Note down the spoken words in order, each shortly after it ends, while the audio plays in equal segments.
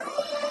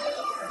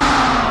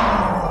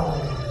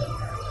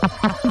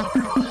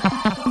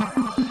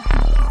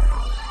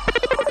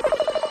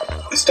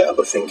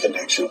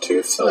introduction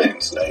to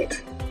Science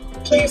Night.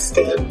 Please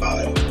stand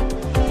by.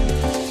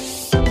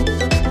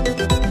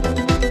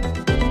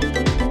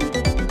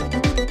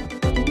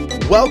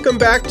 Welcome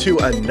back to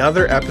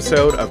another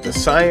episode of the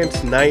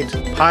Science Night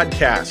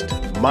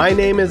podcast. My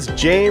name is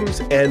James,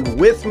 and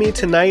with me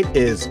tonight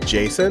is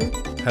Jason.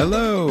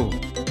 Hello.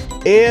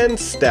 And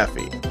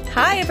Steffi.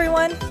 Hi,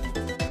 everyone.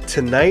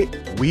 Tonight,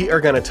 we are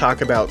going to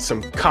talk about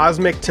some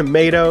cosmic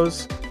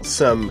tomatoes,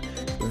 some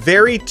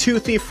very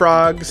toothy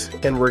frogs,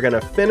 and we're going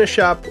to finish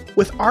up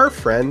with our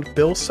friend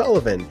Bill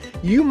Sullivan.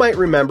 You might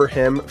remember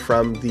him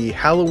from the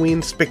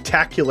Halloween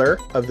Spectacular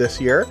of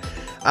this year.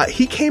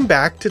 He came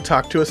back to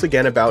talk to us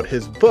again about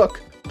his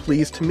book,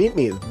 Pleased to Meet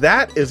Me.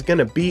 That is going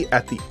to be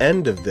at the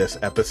end of this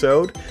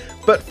episode.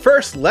 But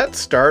first, let's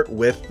start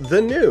with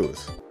the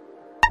news.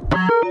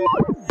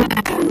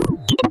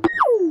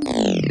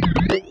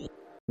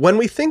 When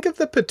we think of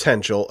the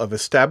potential of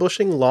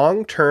establishing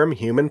long-term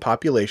human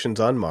populations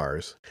on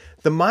Mars,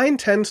 the mind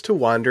tends to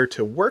wander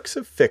to works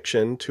of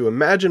fiction to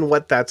imagine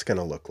what that's going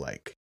to look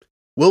like.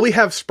 Will we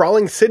have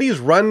sprawling cities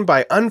run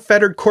by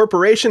unfettered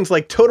corporations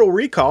like Total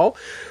Recall?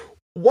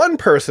 One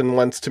person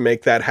wants to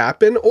make that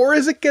happen, or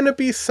is it going to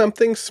be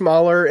something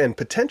smaller and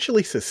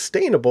potentially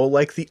sustainable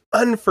like the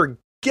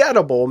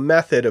unforgettable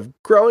method of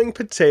growing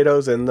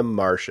potatoes in The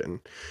Martian?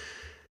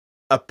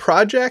 A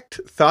project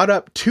thought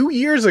up 2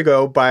 years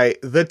ago by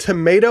the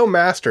Tomato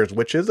Masters,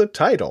 which is a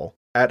title,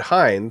 at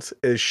Heinz,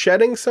 is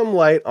shedding some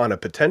light on a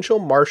potential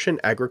Martian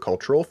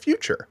agricultural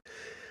future.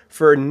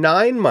 For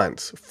 9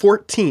 months,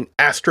 14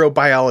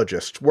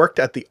 astrobiologists worked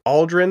at the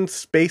Aldrin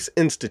Space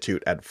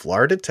Institute at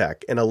Florida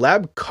Tech in a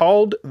lab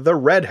called the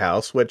Red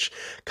House, which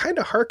kind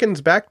of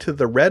harkens back to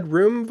the Red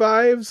Room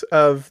vibes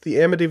of the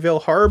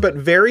Amityville Horror, but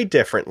very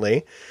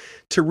differently,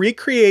 to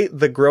recreate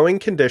the growing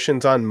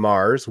conditions on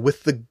Mars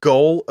with the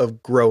goal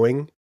of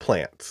growing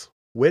plants,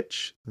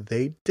 which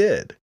they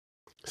did.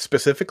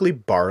 Specifically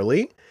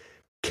barley,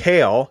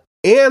 kale,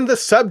 and the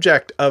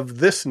subject of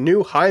this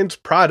new Heinz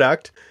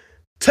product,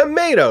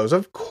 tomatoes.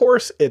 Of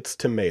course it's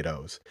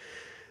tomatoes.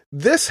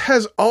 This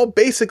has all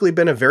basically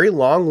been a very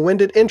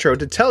long-winded intro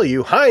to tell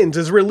you Heinz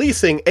is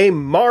releasing a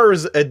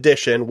Mars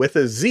edition with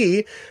a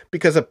Z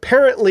because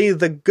apparently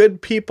the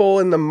good people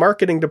in the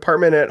marketing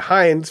department at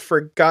Heinz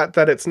forgot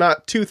that it's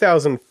not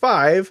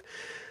 2005.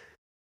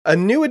 A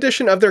new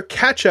edition of their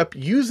ketchup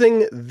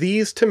using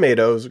these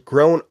tomatoes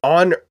grown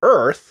on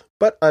Earth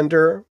but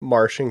under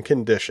Martian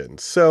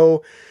conditions.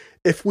 So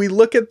if we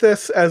look at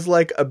this as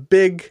like a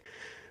big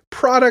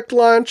product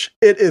launch,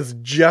 it is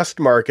just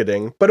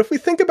marketing. But if we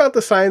think about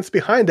the science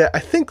behind it, I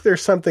think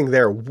there's something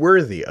there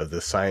worthy of the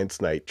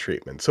Science Night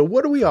treatment. So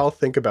what do we all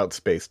think about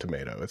space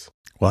tomatoes?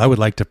 Well, I would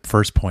like to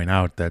first point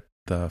out that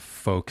the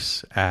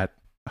folks at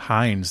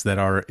Heinz that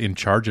are in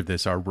charge of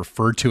this are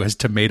referred to as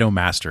Tomato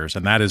Masters,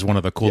 and that is one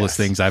of the coolest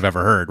things I've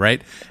ever heard, right?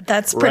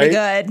 That's pretty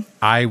good.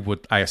 I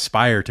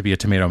aspire to be a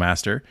tomato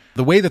master.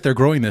 The way that they're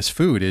growing this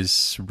food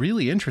is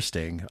really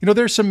interesting. You know,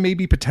 there's some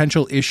maybe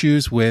potential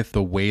issues with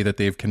the way that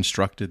they've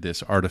constructed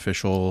this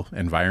artificial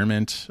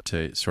environment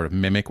to sort of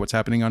mimic what's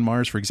happening on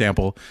Mars. For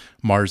example,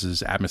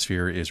 Mars's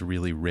atmosphere is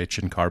really rich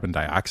in carbon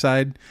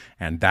dioxide,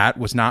 and that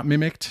was not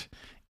mimicked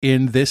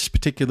in this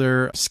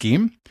particular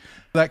scheme.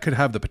 That could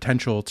have the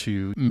potential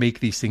to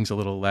make these things a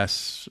little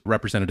less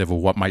representative of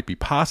what might be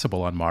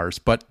possible on Mars,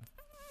 but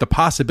the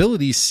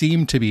possibilities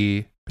seem to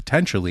be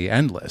potentially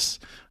endless.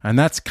 And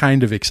that's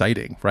kind of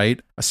exciting, right?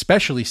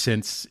 Especially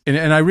since,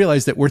 and I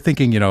realize that we're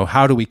thinking,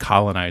 how do we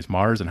colonize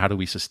Mars and how do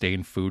we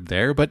sustain food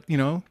there? But,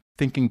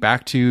 thinking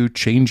back to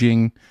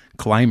changing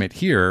climate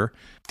here,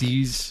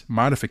 these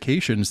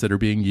modifications that are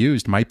being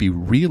used might be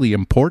really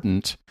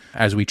important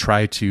as we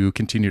try to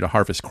continue to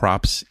harvest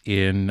crops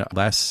in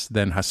less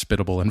than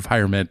hospitable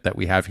environment that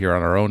we have here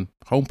on our own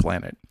home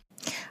planet.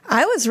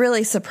 I was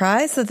really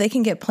surprised that they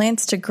can get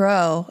plants to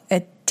grow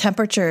at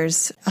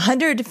temperatures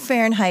 100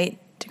 Fahrenheit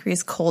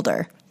degrees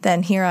colder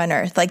than here on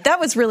Earth. Like, that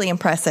was really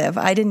impressive.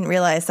 I didn't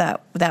realize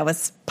that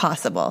was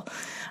possible.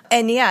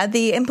 And yeah,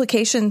 the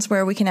implications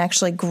where we can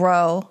actually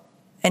grow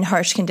in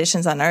harsh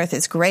conditions on Earth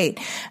is great.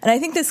 And I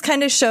think this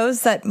kind of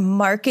shows that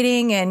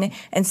marketing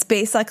and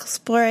space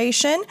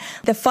exploration,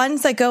 the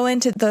funds that go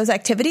into those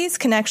activities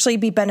can actually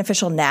be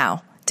beneficial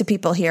now to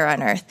people here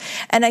on Earth.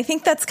 And I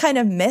think that's kind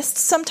of missed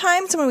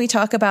sometimes when we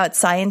talk about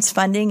science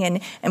funding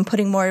and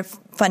putting more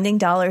funding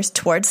dollars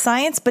towards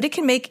science, but it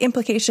can make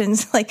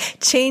implications like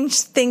change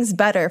things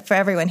better for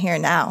everyone here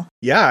now.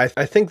 Yeah,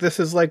 I think this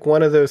is like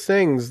one of those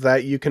things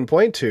that you can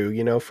point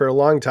to. For a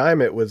long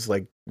time it was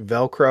like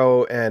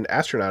Velcro and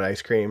astronaut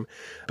ice cream,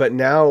 but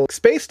now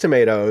space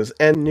tomatoes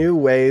and new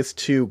ways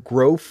to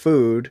grow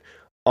food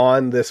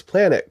on this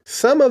planet.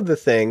 Some of the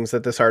things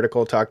that this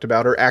article talked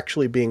about are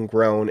actually being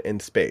grown in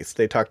space.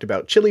 They talked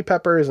about chili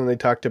peppers and they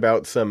talked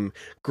about some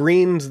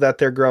greens that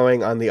they're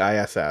growing on the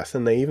ISS.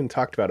 And they even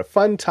talked about a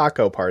fun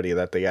taco party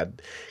that they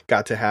had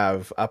got to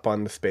have up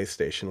on the space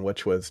station,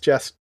 which was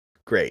just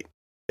great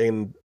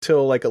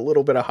until like a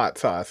little bit of hot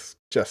sauce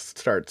just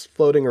starts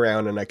floating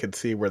around and I could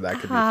see where that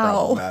could be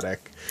problematic.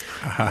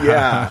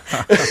 Yeah.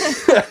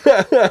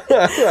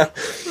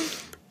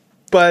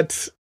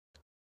 But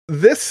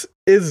this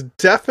is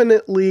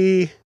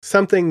definitely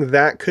something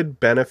that could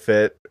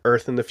benefit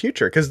Earth in the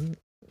future, because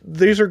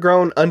these are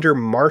grown under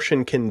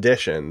Martian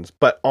conditions,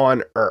 but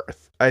on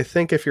Earth. I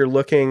think if you're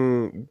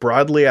looking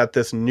broadly at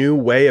this new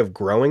way of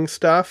growing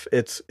stuff,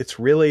 it's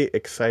really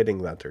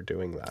exciting that they're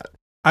doing that.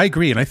 I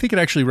agree. And I think it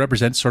actually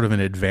represents sort of an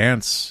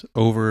advance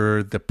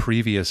over the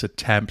previous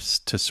attempts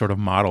to sort of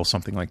model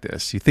something like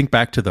this. You think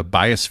back to the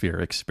biosphere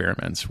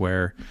experiments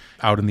where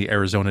out in the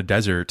Arizona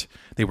desert,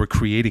 they were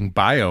creating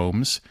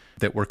biomes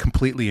that were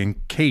completely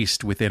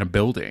encased within a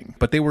building,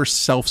 but they were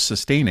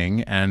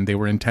self-sustaining and they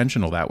were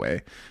intentional that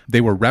way.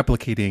 They were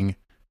replicating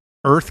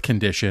Earth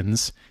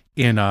conditions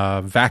in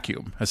a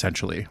vacuum,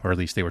 essentially, or at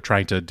least they were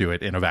trying to do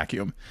it in a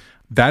vacuum.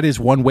 That is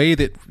one way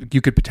that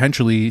you could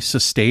potentially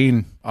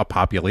sustain a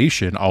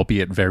population,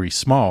 albeit very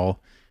small,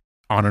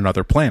 on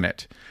another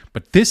planet.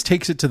 But this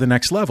takes it to the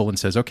next level and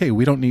says, okay,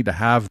 we don't need to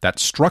have that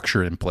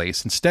structure in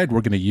place. Instead,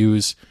 we're going to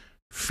use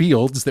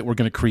fields that we're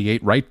going to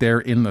create right there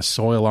in the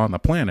soil on the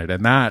planet.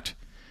 And that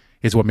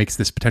is what makes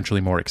this potentially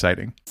more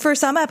exciting. For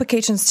some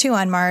applications too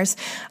on Mars,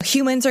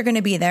 humans are going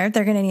to be there.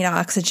 They're going to need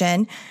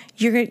oxygen.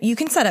 You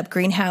can set up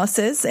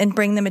greenhouses and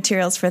bring the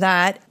materials for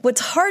that.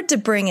 What's hard to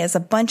bring is a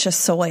bunch of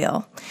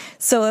soil.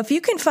 So if you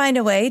can find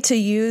a way to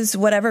use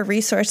whatever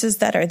resources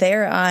that are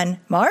there on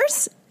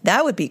Mars,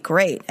 that would be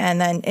great.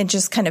 And then it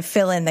just kind of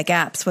fill in the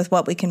gaps with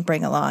what we can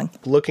bring along.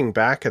 Looking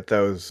back at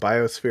those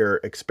biosphere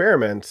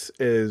experiments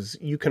is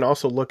you can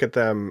also look at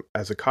them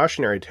as a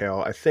cautionary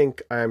tale. I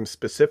think I'm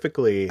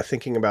specifically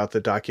thinking about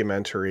the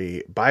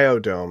documentary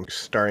Biodome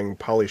starring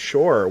Pauly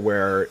Shore,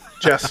 where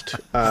just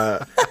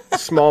a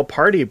small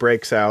party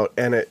breaks out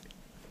and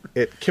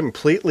it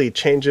completely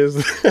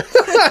changes.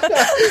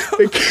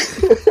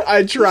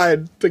 I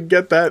tried to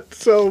get that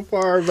so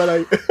far, but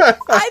I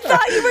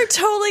thought you were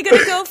totally going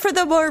to go for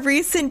the more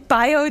recent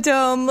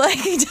Biodome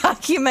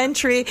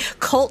documentary,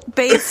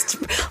 cult-based,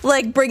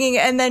 bringing,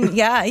 and then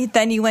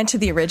you went to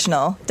the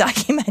original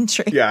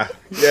documentary. Yeah.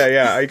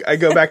 I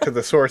go back to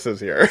the sources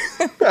here.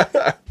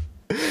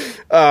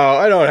 Oh,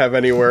 I don't have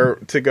anywhere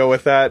to go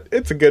with that.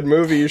 It's a good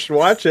movie. You should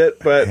watch it,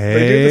 but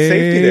they do the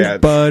safety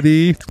dance.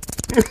 Buddy.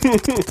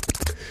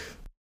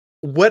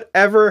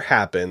 Whatever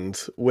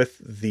happens with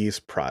these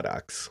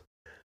products,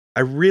 I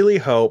really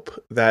hope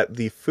that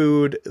the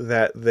food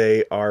that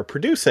they are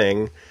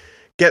producing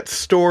gets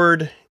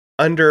stored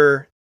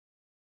under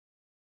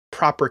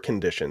proper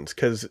conditions,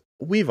 because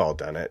we've all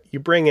done it. You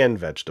bring in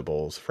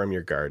vegetables from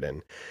your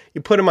garden,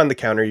 you put them on the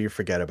counter, you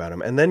forget about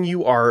them, and then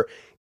you are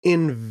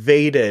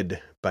invaded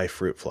by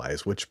fruit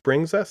flies, which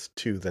brings us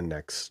to the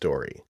next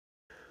story.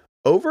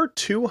 Over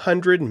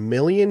 200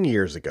 million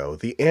years ago,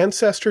 the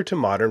ancestor to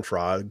modern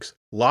frogs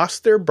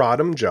lost their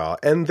bottom jaw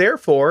and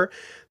therefore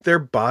their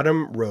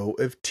bottom row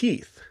of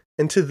teeth.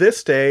 And to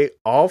this day,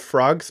 all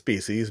frog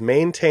species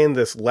maintain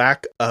this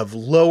lack of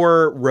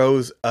lower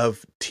rows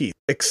of teeth,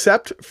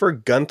 except for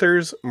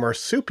Gunther's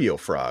marsupial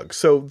frog.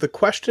 So the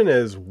question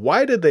is,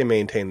 why did they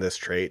maintain this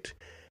trait?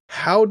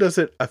 How does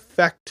it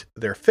affect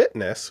their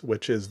fitness,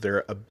 which is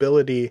their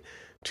ability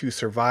to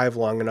survive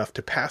long enough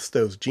to pass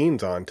those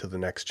genes on to the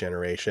next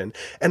generation?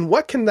 And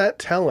what can that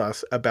tell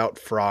us about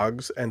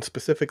frogs, and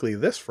specifically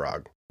this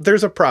frog?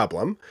 There's a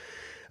problem.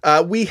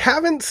 We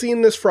haven't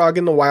seen this frog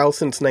in the wild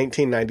since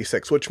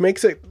 1996, which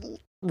makes it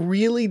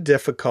really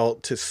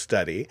difficult to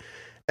study.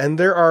 And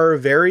there are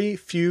very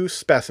few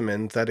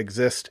specimens that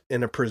exist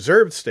in a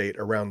preserved state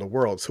around the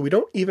world. So we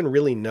don't even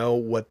really know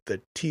what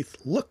the teeth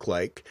look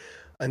like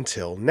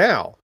until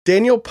now.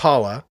 Daniel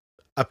Paula,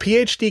 a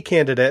PhD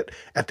candidate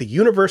at the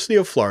University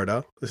of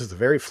Florida, this is a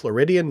very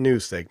Floridian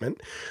news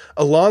segment,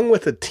 along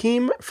with a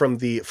team from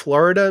the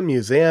Florida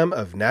Museum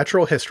of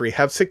Natural History,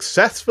 have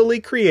successfully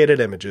created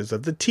images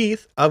of the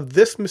teeth of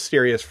this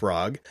mysterious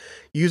frog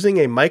using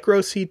a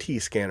micro CT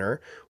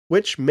scanner,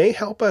 which may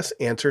help us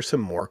answer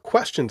some more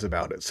questions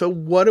about it. So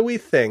what do we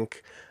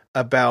think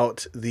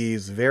about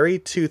these very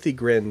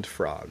toothy-grinned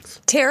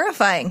frogs?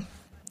 Terrifying.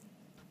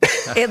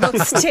 It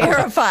looks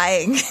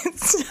terrifying.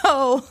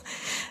 So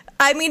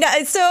I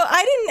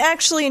didn't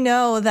actually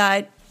know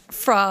that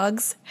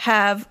frogs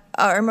have,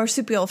 or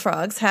marsupial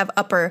frogs have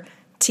upper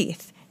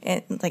teeth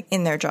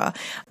in their jaw.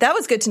 That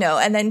was good to know.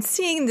 And then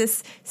seeing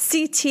this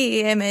CT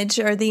image,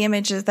 or the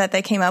images that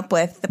they came up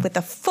with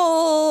the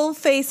full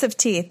face of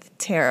teeth,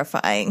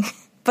 terrifying,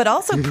 but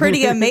also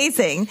pretty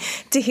amazing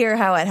to hear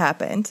how it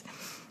happened.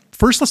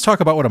 First, let's talk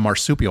about what a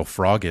marsupial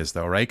frog is,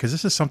 though, right? Because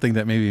this is something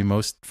that maybe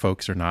most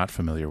folks are not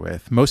familiar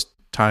with. Most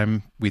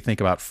time we think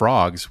about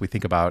frogs, we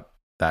think about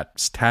that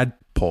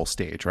tadpole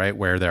stage, right?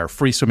 Where there are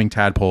free-swimming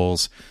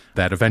tadpoles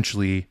that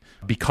eventually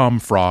become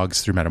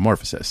frogs through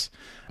metamorphosis.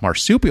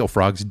 Marsupial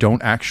frogs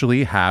don't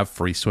actually have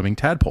free-swimming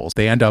tadpoles.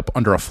 They end up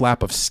under a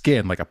flap of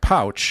skin, like a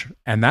pouch,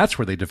 and that's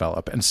where they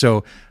develop. And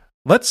so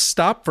let's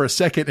stop for a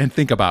second and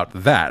think about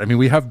that. I mean,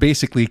 we have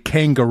basically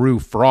kangaroo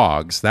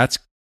frogs. That's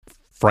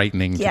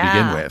frightening to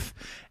begin with.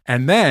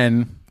 And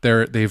then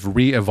they've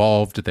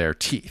re-evolved their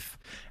teeth.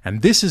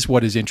 And this is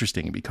what is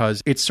interesting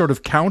because it's sort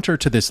of counter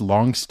to this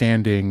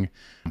long-standing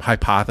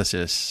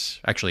hypothesis.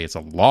 Actually, it's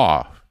a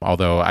law,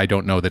 although I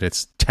don't know that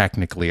it's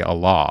technically a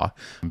law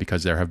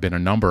because there have been a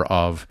number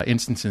of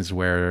instances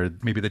where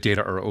maybe the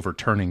data are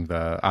overturning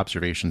the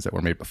observations that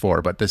were made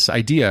before. But this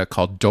idea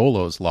called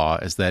Dollo's law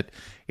is that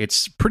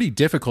it's pretty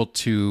difficult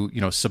to,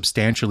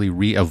 substantially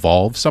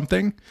re-evolve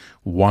something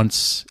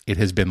once it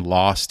has been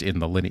lost in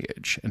the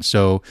lineage. And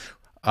so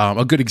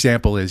a good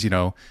example is,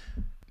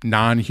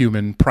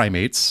 non-human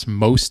primates,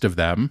 most of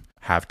them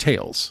have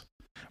tails,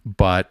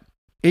 but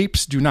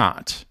apes do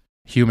not.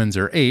 Humans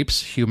are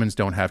apes. Humans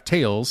don't have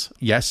tails.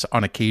 Yes,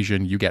 on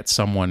occasion you get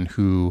someone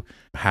who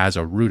has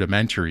a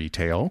rudimentary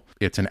tail.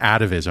 It's an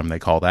atavism, they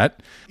call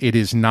that. It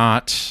is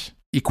not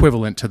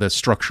equivalent to the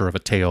structure of a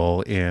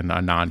tail in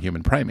a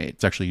non-human primate.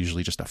 It's actually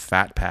usually just a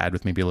fat pad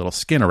with maybe a little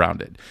skin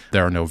around it.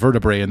 There are no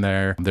vertebrae in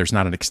there. There's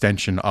not an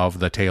extension of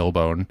the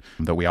tailbone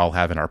that we all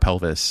have in our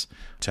pelvis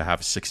to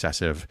have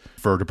successive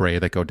vertebrae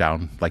that go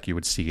down like you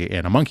would see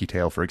in a monkey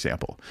tail, for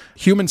example.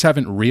 Humans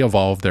haven't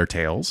re-evolved their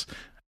tails.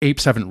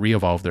 Apes haven't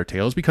re-evolved their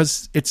tails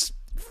because it's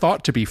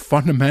thought to be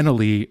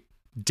fundamentally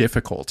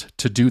difficult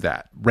to do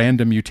that.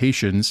 Random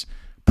mutations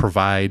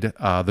provide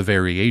the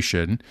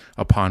variation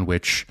upon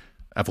which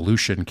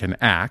evolution can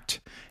act,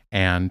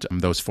 and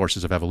those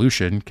forces of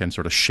evolution can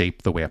sort of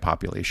shape the way a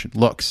population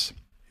looks.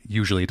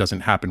 Usually it doesn't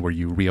happen where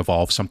you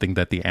re-evolve something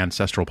that the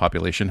ancestral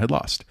population had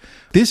lost.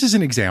 This is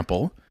an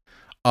example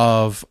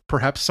of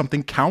perhaps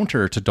something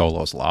counter to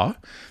Dollo's law,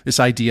 this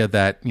idea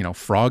that,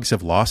 frogs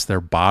have lost their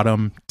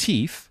bottom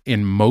teeth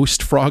in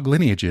most frog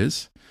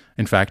lineages.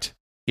 In fact,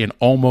 in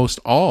almost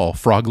all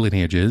frog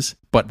lineages,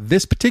 but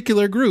this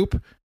particular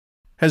group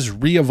has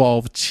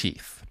re-evolved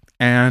teeth.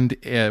 And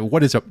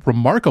what is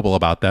remarkable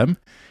about them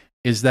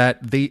is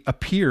that they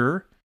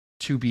appear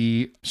to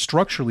be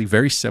structurally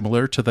very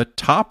similar to the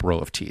top row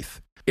of teeth.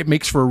 It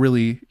makes for a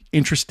really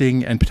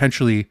interesting and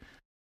potentially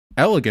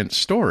elegant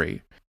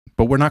story,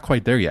 but we're not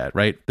quite there yet,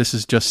 right? This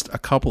is just a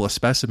couple of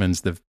specimens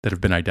that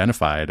have been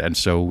identified, and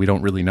so we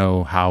don't really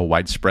know how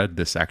widespread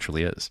this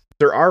actually is.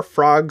 There are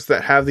frogs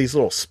that have these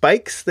little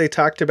spikes. They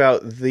talked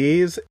about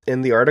these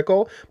in the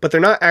article, but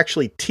they're not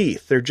actually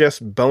teeth. They're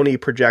just bony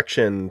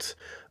projections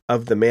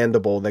of the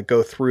mandible that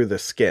go through the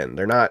skin.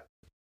 They're not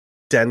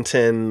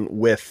dentin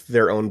with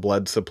their own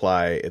blood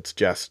supply. It's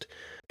just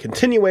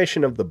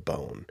continuation of the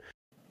bone.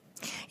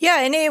 Yeah,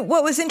 and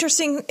what was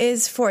interesting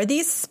is for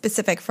these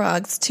specific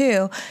frogs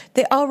too,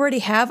 they already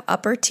have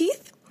upper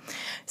teeth.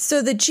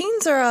 So the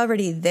genes are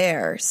already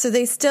there. So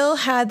they still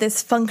had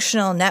this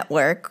functional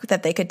network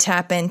that they could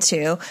tap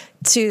into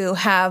to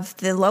have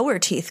the lower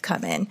teeth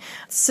come in.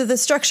 So the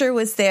structure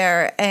was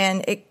there,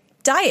 and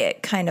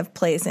diet kind of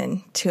plays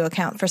into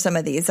account for some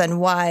of these and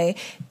why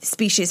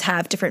species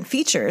have different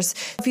features.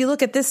 If you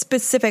look at this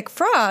specific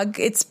frog,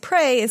 its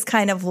prey is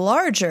kind of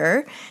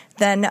larger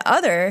than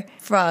other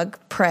frog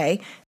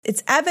prey.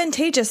 It's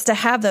advantageous to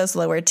have those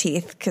lower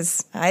teeth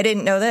because I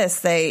didn't know this.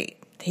 They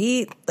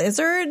eat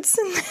lizards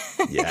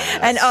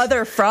and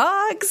other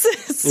frogs.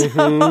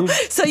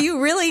 So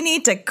you really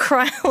need to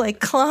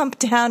clomp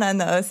down on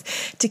those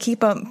to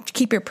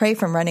keep your prey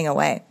from running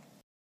away.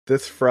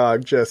 This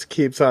frog just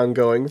keeps on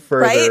going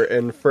further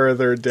and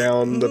further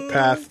down the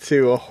path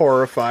to a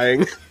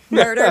horrifying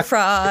murder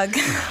frog.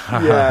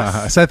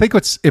 Yes. So I think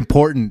what's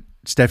important,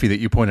 Steffi, that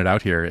you pointed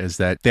out here is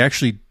that they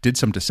actually did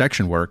some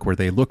dissection work where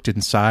they looked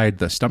inside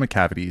the stomach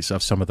cavities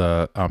of some of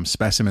the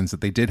specimens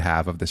that they did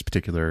have of this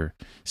particular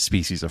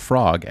species of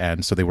frog.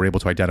 And so they were able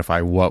to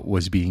identify what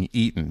was being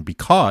eaten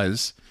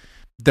because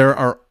there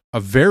are a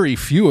very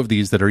few of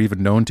these that are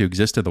even known to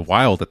exist in the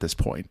wild at this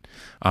point.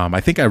 I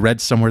think I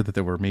read somewhere that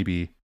there were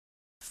maybe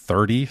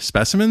 30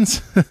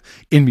 specimens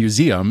in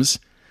museums,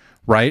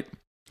 right?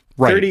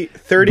 30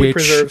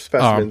 preserved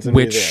specimens in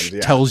museums,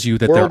 which tells you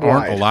that worldwide, there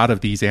aren't a lot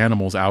of these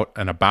animals out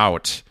and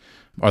about,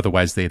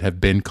 otherwise they'd have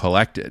been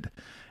collected.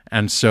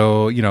 And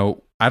so,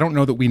 I don't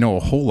know that we know a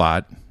whole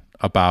lot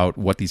about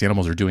what these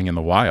animals are doing in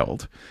the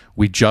wild.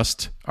 We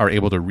just are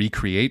able to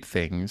recreate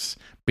things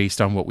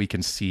based on what we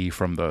can see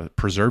from the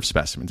preserved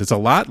specimens. It's a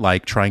lot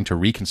like trying to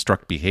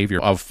reconstruct behavior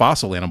of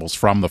fossil animals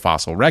from the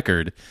fossil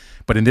record,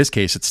 but in this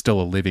case, it's still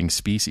a living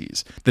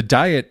species. The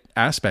diet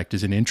aspect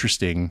is an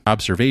interesting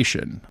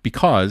observation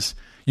because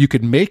you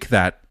could make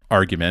that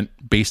argument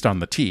based on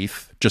the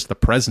teeth, just the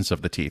presence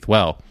of the teeth.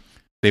 Well,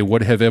 they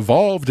would have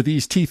evolved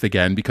these teeth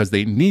again because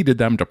they needed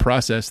them to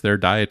process their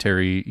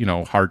dietary,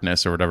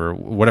 hardness or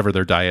whatever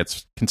their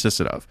diets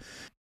consisted of.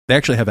 They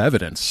actually have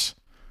evidence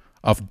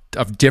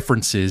of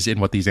differences in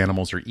what these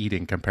animals are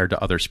eating compared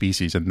to other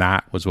species, and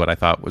that was what I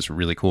thought was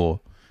really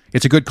cool.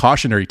 It's a good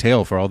cautionary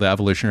tale for all the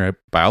evolutionary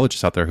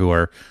biologists out there who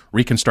are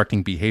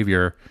reconstructing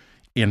behavior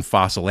in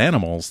fossil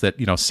animals that,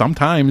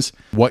 sometimes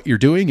what you're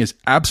doing is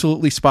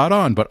absolutely spot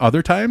on, but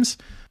other times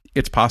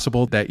it's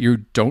possible that you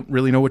don't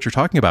really know what you're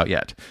talking about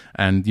yet.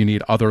 And you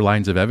need other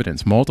lines of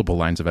evidence, multiple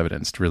lines of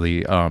evidence to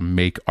really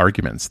make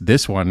arguments.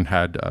 This one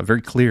had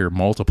very clear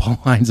multiple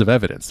lines of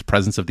evidence, the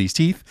presence of these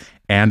teeth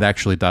and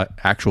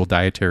actual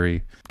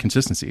dietary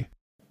consistency.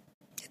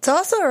 It's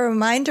also a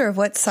reminder of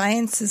what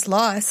science has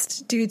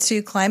lost due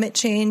to climate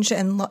change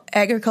and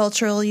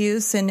agricultural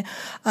use and,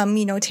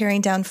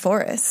 tearing down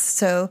forests.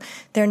 So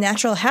their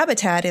natural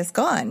habitat is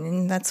gone,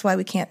 and that's why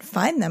we can't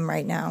find them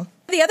right now.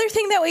 The other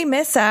thing that we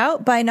miss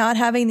out by not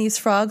having these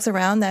frogs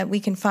around that we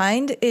can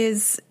find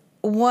is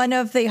one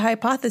of the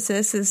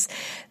hypotheses is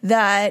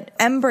that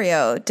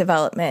embryo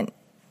development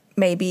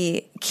may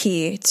be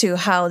key to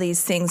how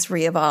these things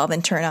re-evolve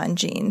and turn on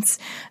genes.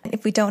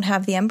 If we don't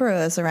have the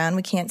embryos around,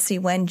 we can't see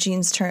when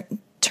genes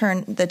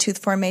turn the tooth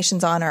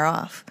formations on or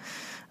off.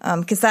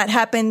 Because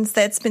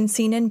that's been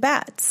seen in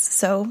bats.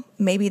 So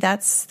maybe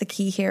that's the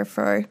key here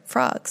for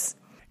frogs.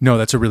 No,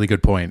 that's a really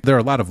good point. There are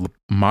a lot of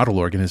model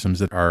organisms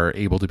that are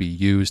able to be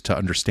used to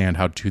understand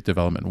how tooth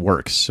development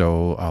works.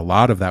 So a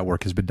lot of that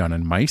work has been done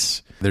in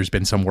mice. There's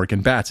been some work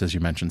in bats, as you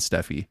mentioned,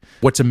 Steffi.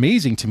 What's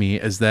amazing to me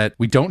is that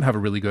we don't have a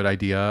really good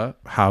idea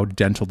how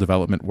dental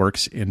development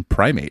works in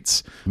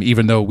primates,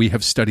 even though we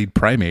have studied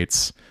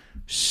primates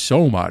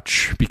so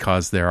much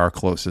because they're our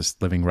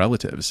closest living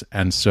relatives.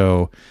 And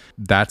so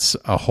that's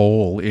a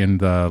hole in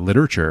the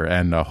literature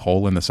and a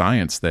hole in the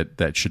science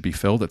that should be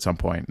filled at some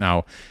point.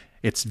 Now,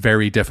 it's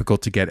very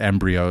difficult to get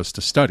embryos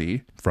to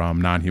study from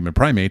non-human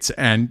primates,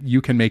 and you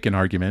can make an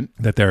argument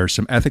that there are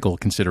some ethical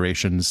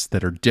considerations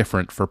that are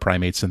different for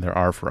primates than there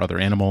are for other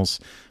animals.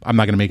 I'm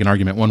not going to make an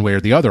argument one way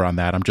or the other on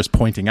that. I'm just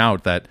pointing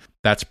out that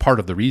that's part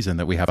of the reason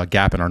that we have a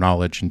gap in our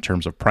knowledge in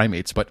terms of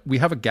primates. But we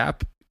have a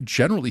gap,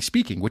 generally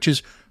speaking, which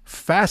is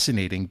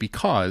fascinating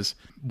because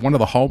one of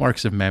the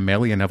hallmarks of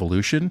mammalian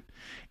evolution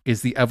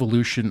is the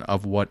evolution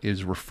of what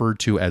is referred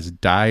to as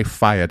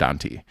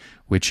diphyodonty,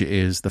 which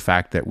is the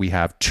fact that we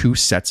have two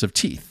sets of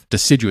teeth,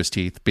 deciduous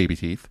teeth, baby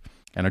teeth,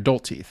 and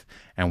adult teeth.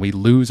 And we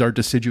lose our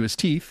deciduous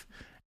teeth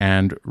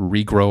and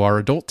regrow our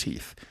adult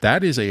teeth.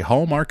 That is a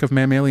hallmark of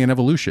mammalian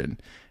evolution.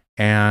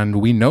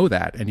 And we know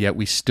that, and yet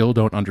we still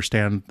don't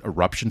understand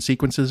eruption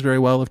sequences very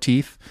well of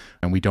teeth,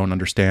 and we don't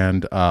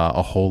understand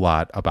a whole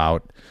lot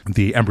about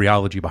the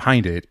embryology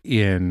behind it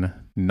in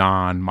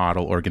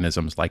non-model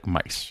organisms like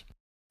mice.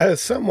 As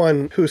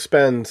someone who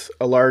spends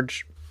a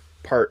large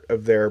part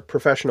of their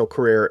professional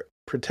career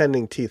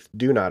pretending teeth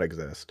do not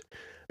exist,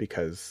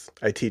 because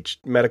I teach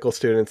medical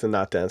students and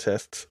not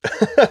dentists,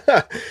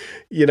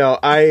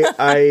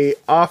 I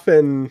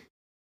often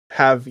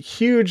have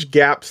huge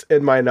gaps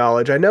in my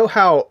knowledge. I know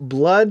how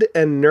blood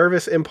and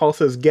nervous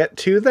impulses get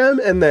to them,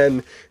 and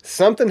then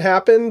something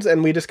happens,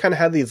 and we just kind of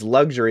have these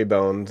luxury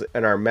bones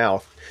in our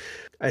mouth.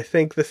 I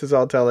think this is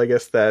all telling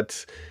us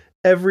that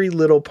every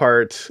little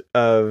part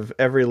of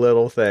every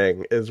little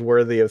thing is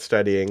worthy of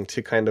studying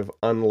to kind of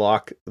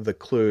unlock the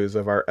clues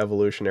of our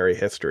evolutionary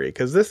history.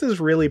 Because this is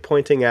really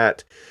pointing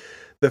at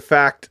the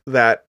fact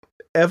that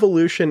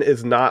evolution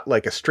is not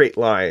like a straight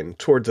line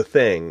towards a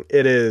thing.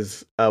 It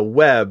is a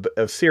web,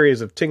 a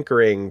series of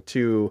tinkering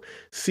to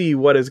see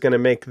what is going to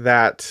make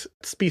that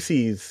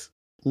species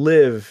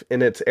live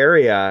in its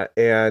area.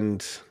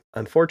 And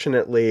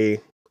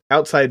unfortunately,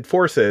 outside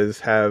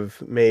forces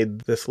have made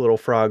this little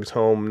frog's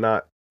home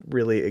not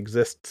really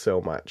exist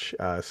so much.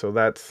 So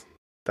that's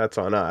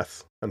on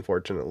us,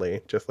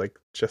 unfortunately, just like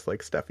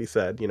Steffi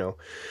said,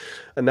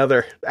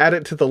 another, add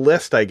it to the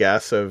list, I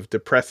guess, of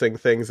depressing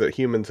things that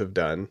humans have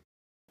done.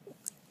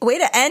 Way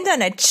to end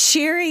on a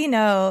cheery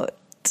note.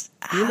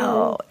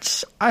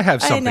 Ouch. I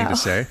have something to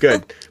say.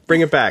 Good.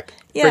 Bring it back.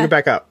 Yeah. Bring it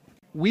back up.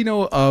 We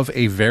know of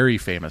a very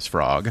famous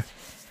frog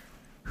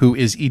who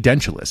is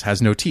edentulous, has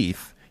no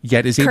teeth,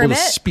 yet is able to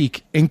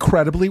speak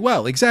incredibly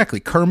well. Exactly.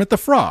 Kermit the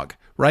Frog.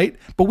 Right?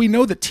 But we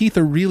know that teeth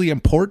are really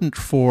important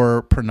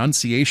for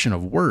pronunciation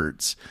of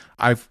words.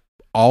 I've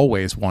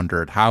always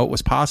wondered how it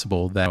was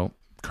possible that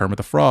Kermit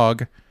the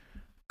Frog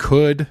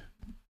could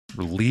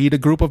lead a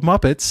group of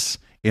Muppets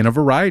in a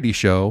variety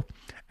show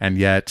and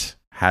yet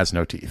has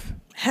no teeth.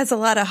 Has a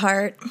lot of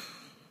heart.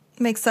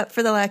 Makes up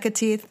for the lack of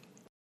teeth.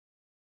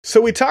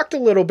 So we talked a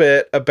little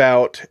bit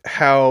about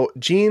how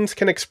genes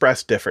can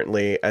express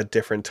differently at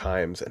different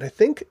times. And I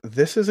think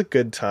this is a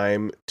good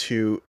time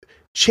to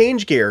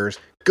change gears,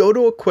 go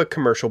to a quick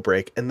commercial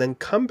break, and then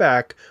come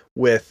back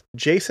with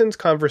Jason's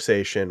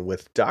conversation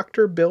with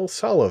Dr. Bill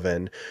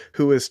Sullivan,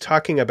 who is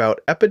talking about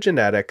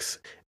epigenetics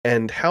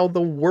and how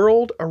the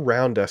world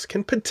around us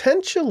can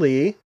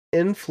potentially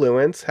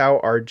influence how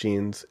our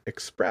genes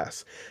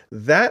express.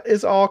 That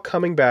is all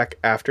coming back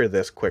after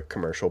this quick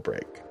commercial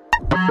break.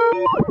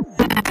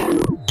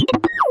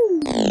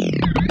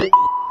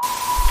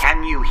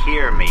 Can you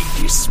hear me?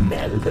 You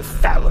smell the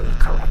foul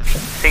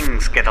corruption.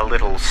 Things get a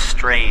little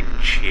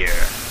strange here.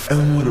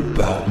 And what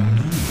about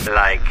me?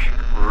 Like,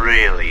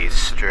 really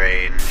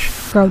strange.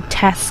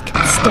 Grotesque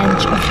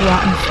stench of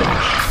rotten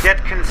flesh.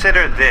 Yet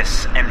consider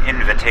this an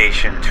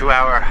invitation to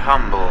our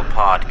humble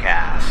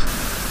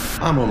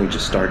podcast. I'm only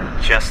just starting.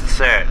 Just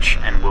search,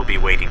 and we'll be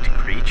waiting to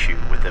greet you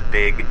with a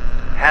big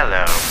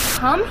hello.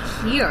 Come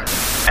here.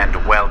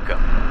 And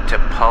welcome to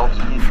Pulp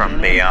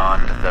from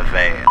Beyond the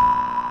Veil.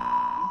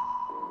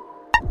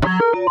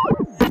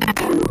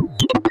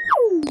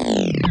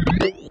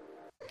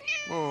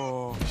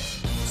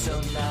 So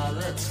now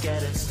let's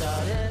get it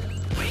started.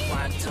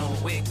 Rewind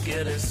don't we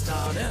get it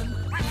started?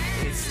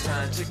 It's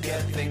time to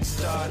get things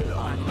started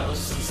on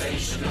most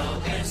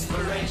sensational,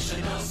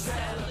 inspirational.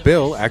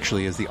 Bill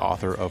actually is the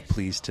author of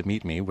Pleased to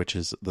Meet Me, which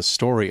is the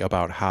story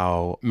about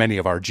how many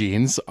of our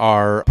genes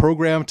are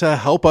programmed to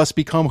help us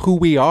become who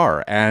we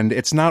are. And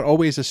it's not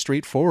always as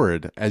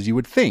straightforward as you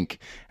would think.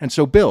 And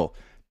so, Bill,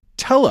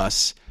 tell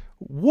us,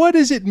 what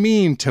does it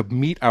mean to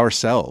meet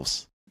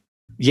ourselves?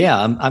 Yeah,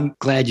 I'm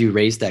glad you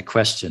raised that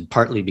question,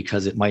 partly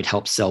because it might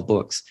help sell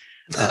books.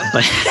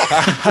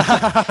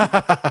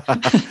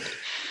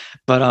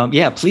 But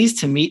yeah, Pleased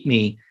to Meet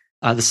Me.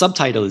 The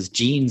subtitle is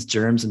Genes,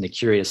 Germs, and the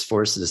Curious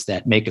Forces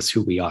That Make Us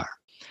Who We Are.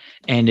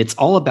 And it's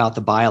all about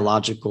the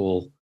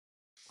biological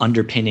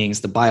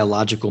underpinnings, the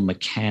biological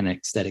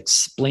mechanics that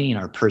explain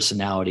our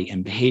personality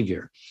and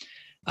behavior.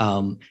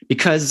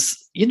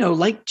 Because,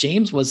 like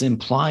James was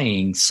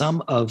implying,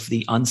 some of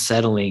the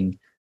unsettling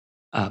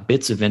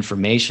bits of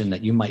information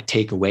that you might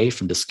take away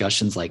from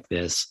discussions like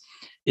this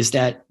is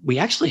that we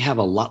actually have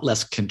a lot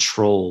less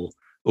control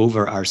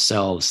over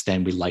ourselves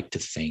than we like to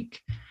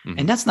think. Mm-hmm.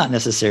 And that's not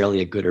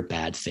necessarily a good or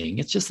bad thing.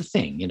 It's just a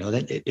thing,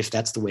 that if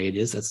that's the way it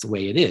is, that's the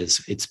way it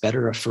is. It's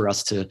better for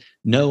us to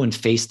know and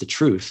face the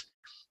truth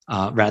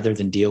rather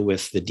than deal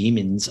with the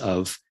demons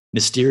of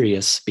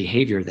mysterious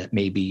behavior that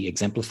may be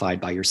exemplified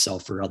by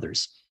yourself or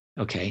others.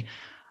 Okay.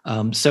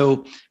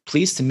 So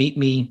Pleased to Meet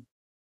Me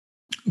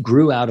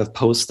grew out of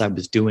posts I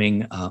was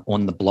doing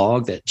on the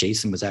blog that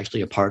Jason was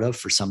actually a part of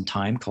for some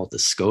time called The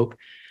Scope,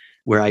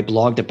 where I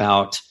blogged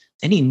about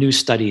any new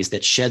studies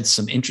that shed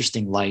some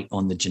interesting light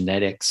on the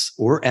genetics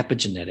or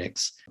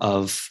epigenetics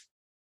of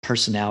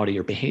personality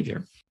or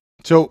behavior.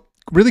 So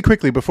really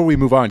quickly, before we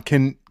move on,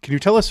 can you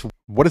tell us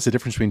what is the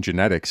difference between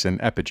genetics and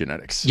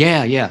epigenetics?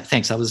 Yeah,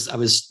 thanks. I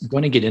was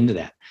going to get into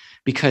that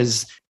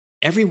because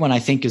everyone I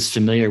think is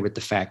familiar with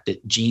the fact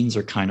that genes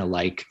are kind of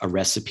like a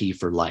recipe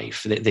for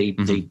life. They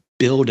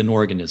build an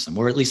organism,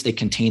 or at least they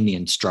contain the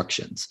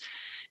instructions.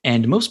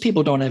 And most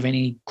people don't have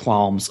any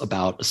qualms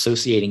about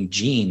associating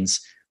genes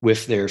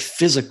with their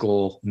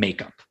physical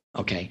makeup.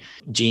 Okay.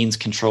 Genes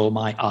control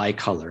my eye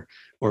color,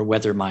 or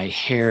whether my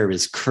hair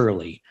is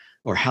curly,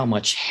 or how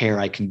much hair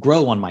I can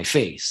grow on my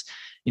face,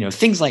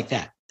 things like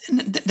that. And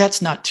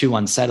that's not too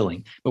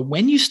unsettling. But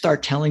when you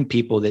start telling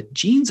people that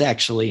genes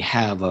actually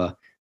have a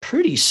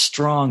pretty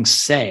strong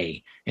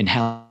say in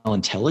how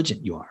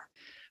intelligent you are,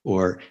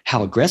 or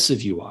how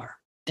aggressive you are,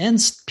 then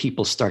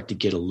people start to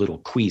get a little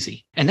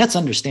queasy. And that's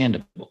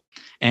understandable.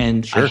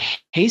 And sure. I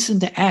hasten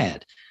to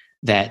add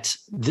that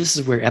this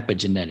is where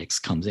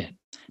epigenetics comes in,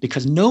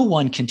 because no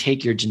one can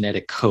take your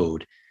genetic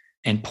code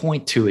and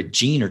point to a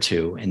gene or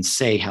two and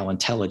say how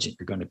intelligent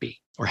you're going to be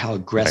or how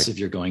aggressive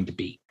you're going to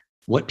be.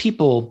 What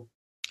people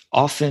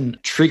often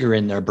trigger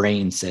in their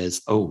brain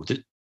says, oh,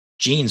 the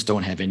genes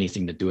don't have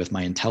anything to do with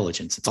my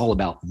intelligence. It's all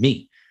about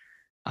me.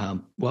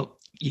 Well,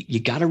 you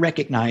got to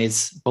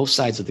recognize both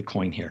sides of the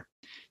coin here.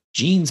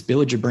 Genes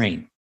build your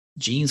brain.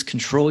 Genes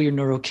control your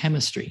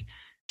neurochemistry.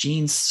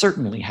 Genes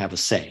certainly have a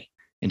say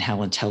in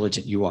how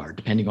intelligent you are,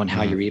 depending on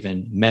how you're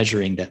even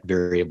measuring that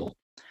variable.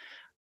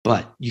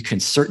 But you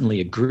can certainly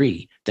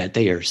agree that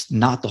they are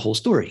not the whole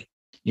story.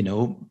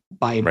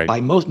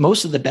 By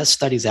most of the best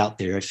studies out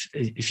there,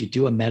 if you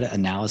do a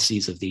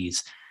meta-analysis of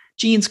these,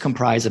 genes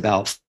comprise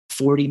about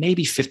 40,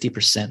 maybe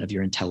 50% of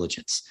your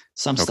intelligence.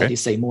 Some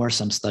studies say more,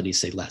 some studies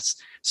say less.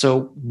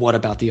 So what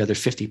about the other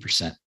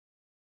 50%?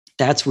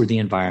 That's where the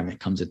environment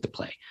comes into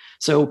play.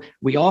 So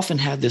we often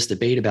have this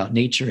debate about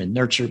nature and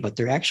nurture, but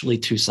they're actually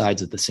two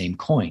sides of the same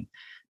coin,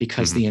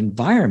 because the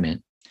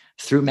environment,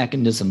 through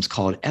mechanisms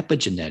called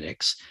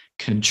epigenetics,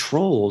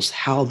 controls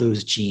how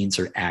those genes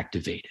are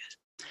activated.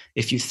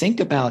 If you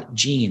think about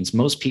genes,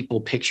 most people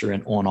picture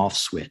an on-off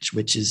switch,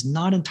 which is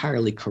not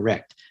entirely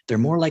correct. They're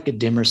more like a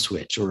dimmer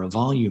switch or a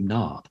volume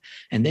knob,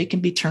 and they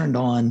can be turned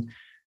on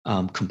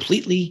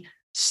completely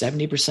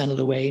 70% of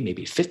the way,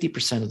 maybe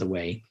 50% of the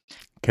way.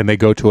 Can they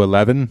go to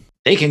 11?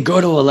 They can go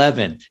to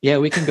 11. Yeah,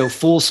 we can go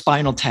full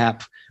Spinal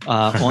Tap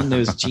on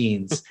those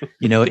genes,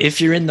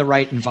 if you're in the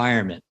right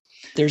environment.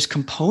 There's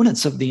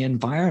components of the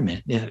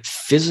environment,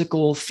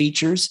 physical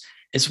features,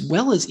 as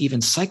well as even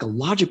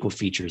psychological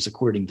features,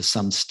 according to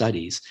some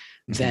studies,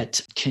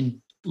 that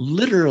can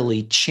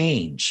literally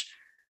change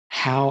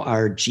how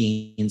our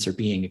genes are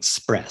being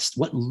expressed,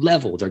 what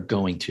level they're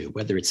going to,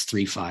 whether it's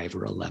 3, 5,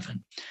 or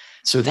 11.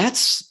 So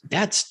that's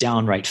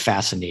downright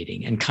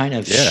fascinating and kind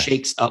of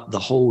shakes up the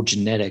whole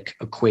genetic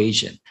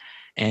equation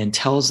and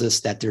tells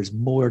us that there's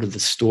more to the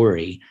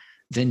story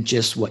than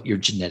just what your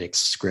genetic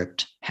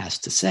script has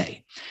to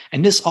say.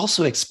 And this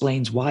also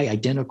explains why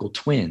identical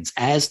twins,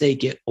 as they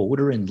get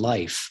older in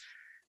life,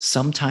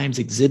 sometimes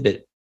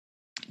exhibit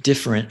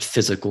different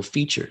physical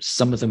features.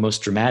 Some of the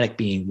most dramatic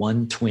being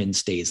one twin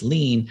stays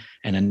lean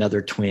and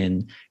another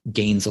twin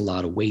gains a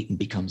lot of weight and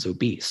becomes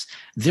obese.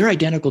 They're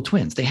identical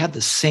twins. They have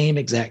the same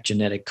exact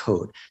genetic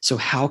code. So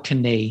how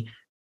can they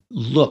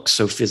look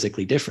so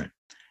physically different?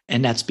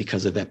 And that's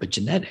because of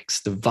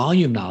epigenetics. The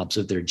volume knobs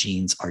of their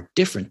genes are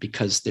different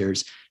because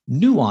there's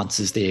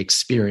nuances they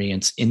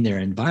experience in their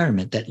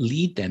environment that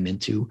lead them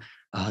into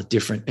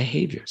different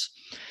behaviors.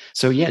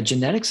 So yeah,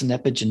 genetics and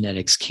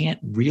epigenetics can't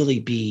really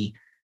be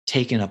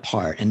taken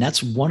apart. And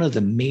that's one of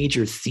the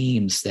major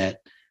themes that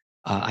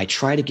I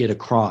try to get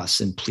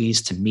across in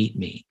Pleased to Meet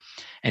Me.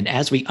 And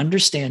as we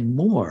understand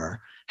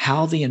more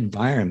how the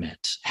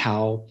environment,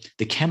 how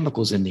the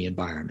chemicals in the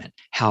environment,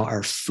 how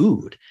our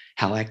food,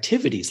 how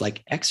activities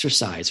like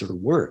exercise or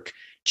work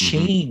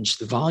change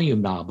the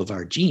volume knob of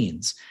our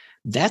genes,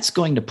 that's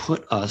going to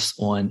put us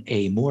on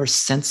a more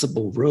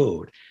sensible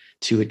road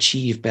to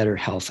achieve better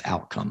health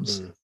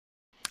outcomes.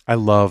 I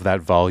love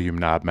that volume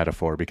knob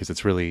metaphor because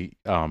it's really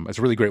it's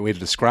a really great way to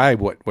describe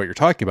what you're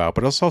talking about,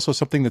 but it's also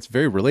something that's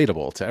very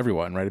relatable to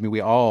everyone, right? I mean, we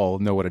all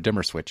know what a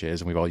dimmer switch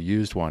is and we've all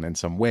used one in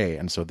some way.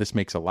 And so this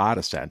makes a lot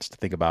of sense to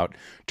think about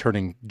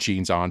turning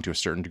genes on to a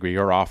certain degree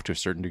or off to a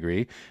certain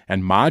degree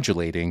and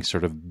modulating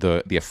sort of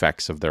the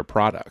effects of their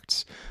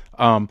products.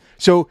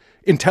 So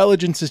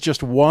intelligence is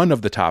just one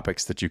of the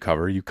topics that you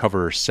cover. You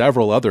cover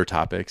several other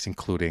topics,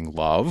 including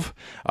love.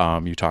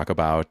 You talk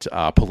about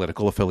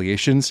political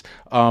affiliations.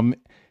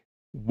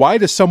 Why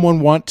does someone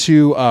want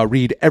to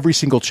read every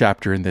single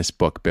chapter in this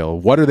book, Bill?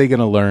 What are they going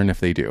to learn if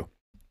they do?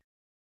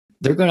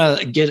 They're going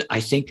to get, I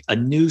think, a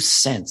new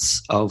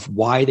sense of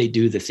why they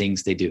do the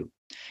things they do.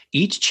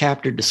 Each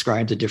chapter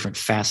describes a different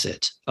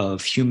facet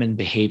of human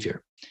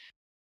behavior.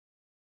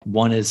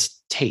 One is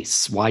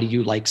tastes. Why do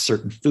you like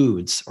certain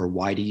foods, or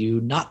why do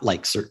you not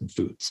like certain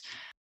foods?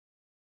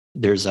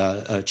 There's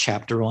a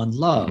chapter on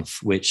love,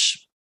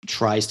 which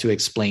tries to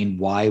explain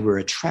why we're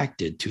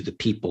attracted to the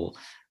people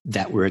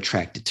that we're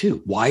attracted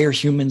to. Why are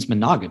humans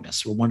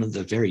monogamous? We're one of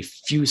the very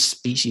few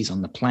species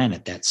on the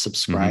planet that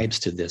subscribes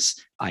to this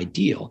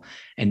ideal.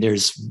 And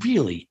there's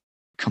really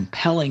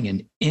compelling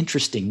and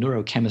interesting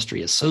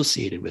neurochemistry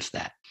associated with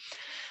that.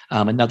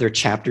 Another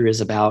chapter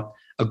is about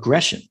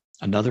aggression,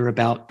 another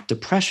about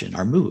depression,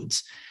 our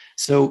moods.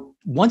 So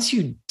once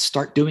you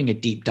start doing a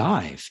deep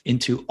dive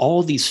into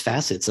all these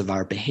facets of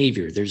our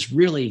behavior, there's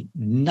really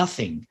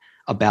nothing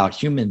about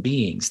human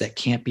beings that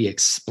can't be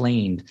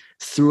explained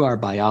through our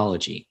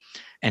biology.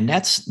 And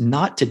that's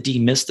not to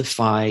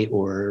demystify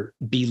or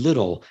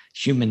belittle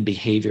human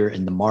behavior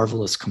and the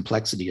marvelous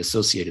complexity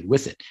associated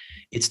with it.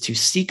 It's to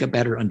seek a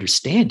better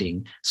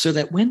understanding so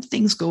that when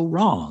things go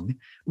wrong,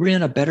 we're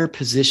in a better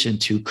position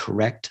to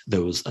correct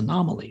those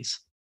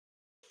anomalies.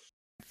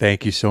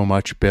 Thank you so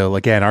much, Bill.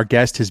 Again, our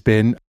guest has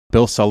been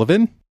Bill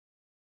Sullivan,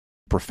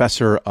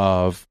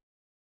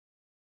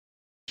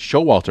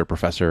 Showalter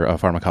Professor of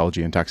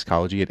Pharmacology and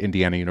Toxicology at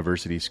Indiana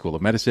University School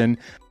of Medicine.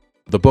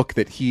 The book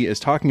that he is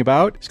talking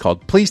about is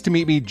called Pleased to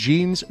Meet Me,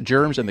 Genes,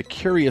 Germs, and the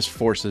Curious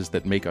Forces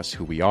That Make Us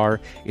Who We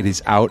Are. It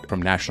is out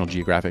from National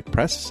Geographic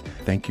Press.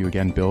 Thank you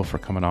again, Bill, for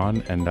coming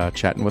on and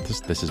chatting with us.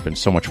 This has been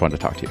so much fun to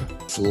talk to you.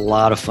 It's a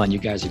lot of fun. You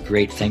guys are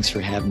great. Thanks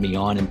for having me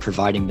on and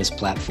providing this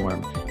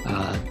platform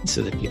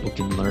so that people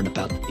can learn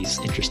about these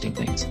interesting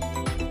things.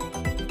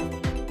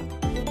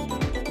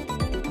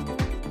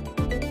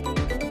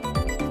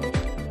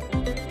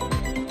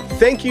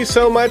 Thank you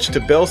so much to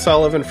Bill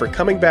Sullivan for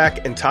coming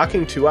back and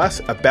talking to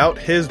us about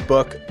his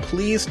book,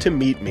 Pleased to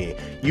Meet Me.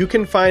 You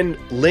can find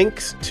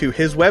links to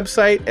his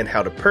website and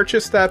how to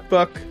purchase that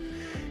book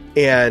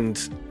and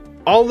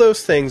all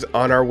those things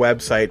on our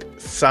website,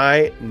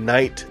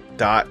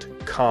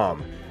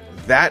 sciknight.com.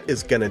 That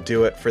is going to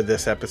do it for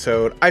this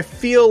episode. I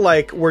feel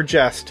like we're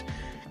just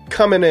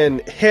coming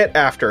in hit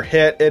after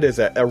hit. It is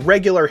a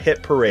regular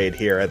hit parade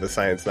here at the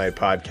Science Night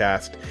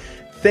Podcast.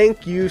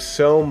 Thank you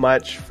so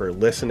much for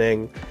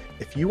listening.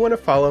 If you want to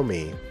follow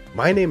me,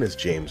 my name is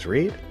James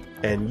Reed,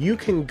 and you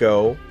can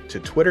go to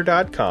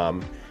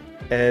twitter.com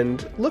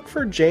and look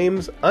for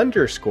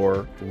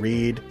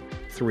James_Reed3.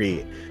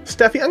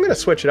 Steffi, I'm going to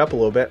switch it up a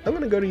little bit. I'm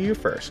going to go to you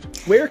first.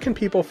 Where can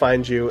people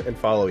find you and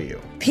follow you?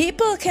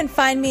 People can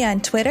find me on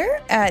Twitter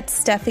at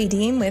Steffi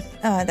Deem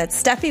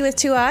that's Steffi with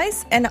 2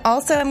 I's. And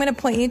also I'm going to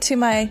point you to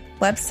my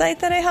website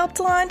that I helped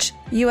launch,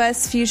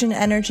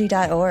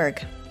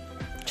 usfusionenergy.org.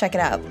 Check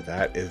it out. Ooh,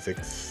 that is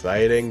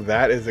exciting.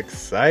 That is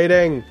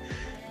exciting.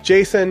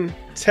 Jason,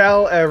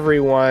 tell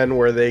everyone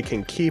where they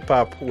can keep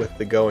up with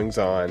the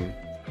goings-on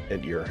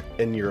in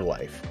your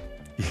life.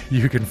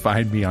 You can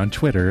find me on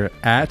Twitter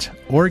at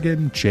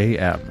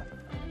OrganJM.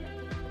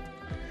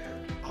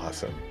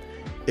 Awesome.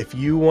 If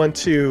you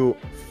want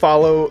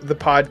follow the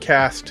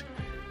podcast,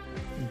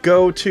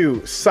 go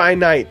to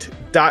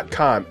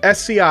sciknight.com,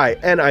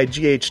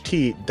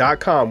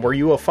 scinight.com, where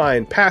you will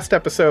find past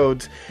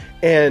episodes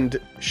and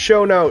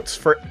show notes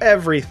for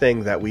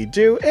everything that we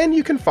do. And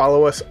you can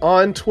follow us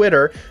on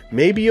Twitter.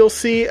 Maybe you'll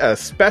see a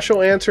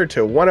special answer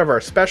to one of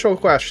our special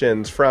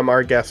questions from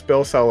our guest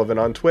Bill Sullivan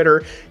on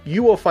Twitter.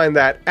 You will find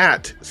that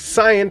at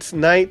Science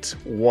Night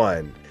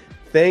 1.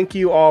 Thank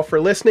you all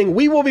for listening.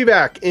 We will be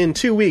back in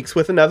 2 weeks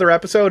with another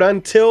episode.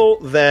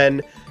 Until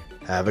then,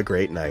 have a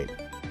great night.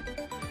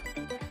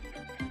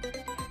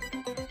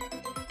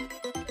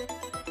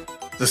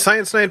 The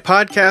Science Night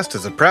Podcast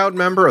is a proud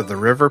member of the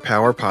River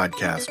Power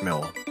Podcast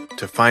Mill.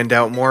 To find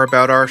out more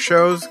about our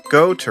shows,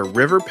 go to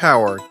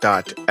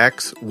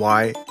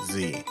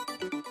riverpower.xyz.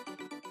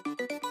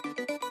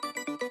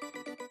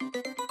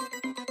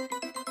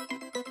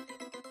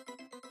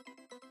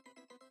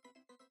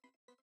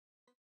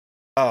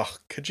 Oh,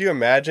 could you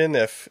imagine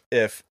if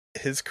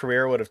his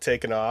career would have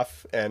taken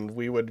off and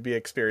we would be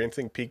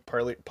experiencing peak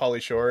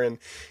Pauly Shore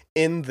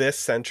in this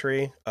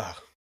century?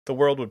 The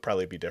world would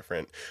probably be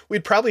different.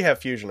 We'd probably have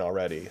fusion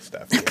already,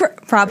 Stephanie.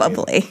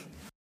 Probably.